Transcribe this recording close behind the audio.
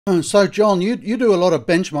So, John, you do a lot of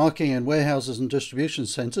benchmarking in warehouses and distribution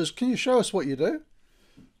centres. Can you show us what you do?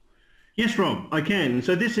 Yes, Rob, I can.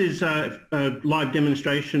 So this is a live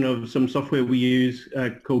demonstration of some software we use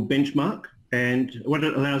called Benchmark. And what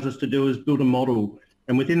it allows us to do is build a model.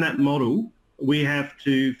 And within that model, we have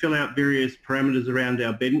to fill out various parameters around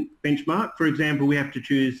our benchmark. For example, we have to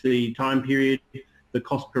choose the time period, the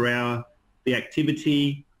cost per hour, the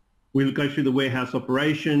activity. We'll go through the warehouse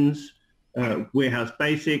operations, warehouse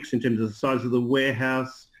basics in terms of the size of the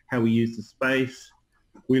warehouse, how we use the space.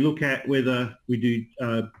 We look at whether we do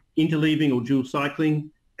interleaving or dual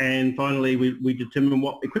cycling, and finally we determine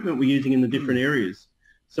what equipment we're using in the different areas.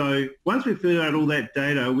 So once we've filled out all that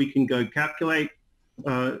data, we can go calculate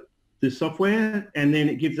the software, and then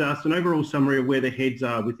it gives us an overall summary of where the heads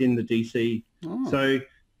are within the DC. Oh, So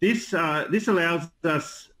this allows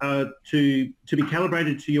us to be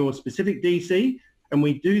calibrated to your specific DC, and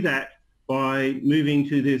we do that by moving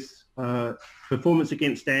to this performance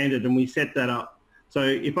against standard, and we set that up. So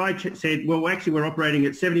if I said, well, actually we're operating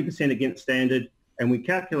at 70% against standard, and we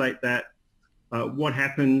calculate that, what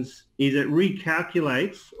happens is it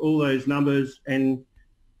recalculates all those numbers, and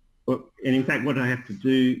in fact what I have to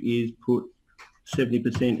do is put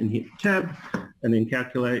 70% and hit tab, and then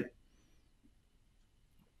calculate,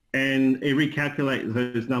 and it recalculates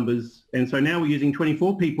those numbers. And so now we're using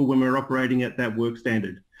 24 people when we're operating at that work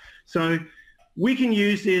standard. So we can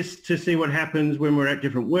use this to see what happens when we're at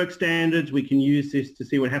different work standards. We can use this to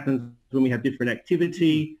see what happens when we have different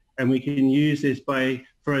activity, and we can use this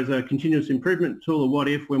as a continuous improvement tool, or what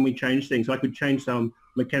if when we change things. So I could change some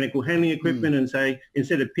mechanical handling equipment and say,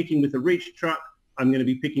 instead of picking with a reach truck, I'm going to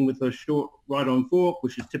be picking with a short ride-on fork,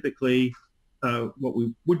 which is typically what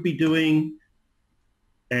we would be doing.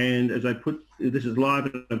 And as I put, this is live,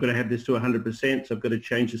 and I've got to have this to 100%, so I've got to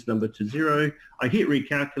change this number to 0. I hit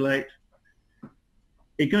recalculate.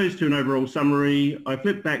 It goes to an overall summary. I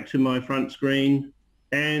flip back to my front screen,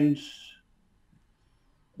 and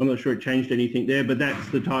I'm not sure it changed anything there, but that's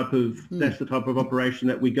the type of operation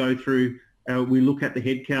that we go through. We look at the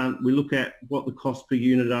head count, we look at what the costs per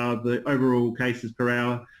unit are, the overall cases per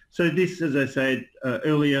hour. So this, as I said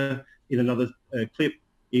earlier in another clip,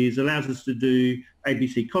 allows us to do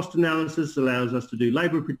ABC cost analysis, allows us to do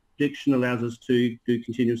labour prediction, allows us to do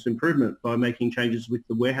continuous improvement by making changes with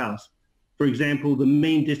the warehouse. For example, the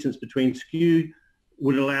mean distance between SKU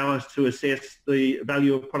would allow us to assess the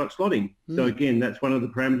value of product slotting. So again, that's one of the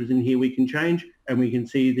parameters in here we can change, and we can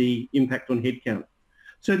see the impact on headcount.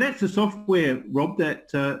 So that's the software, Rob,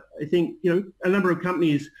 that I think a number of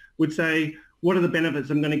companies would say, what are the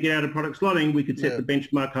benefits I'm going to get out of product slotting? We could set the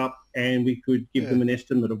benchmark up, and we could give them an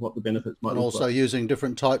estimate of what the benefits might look like. And also using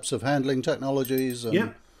different types of handling technologies.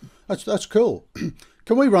 And that's cool.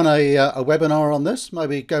 Can we run a webinar on this?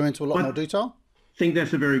 Maybe go into a lot more detail? I think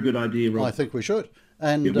that's a very good idea, Rob. I think we should.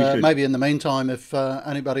 And maybe in the meantime, if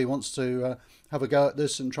anybody wants to have a go at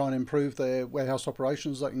this and try and improve their warehouse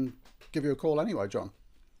operations, they can give you a call anyway, John.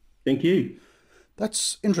 Thank you.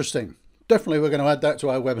 That's interesting. Definitely we're going to add that to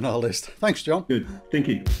our webinar list. Thanks, John. Good. Thank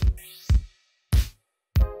you.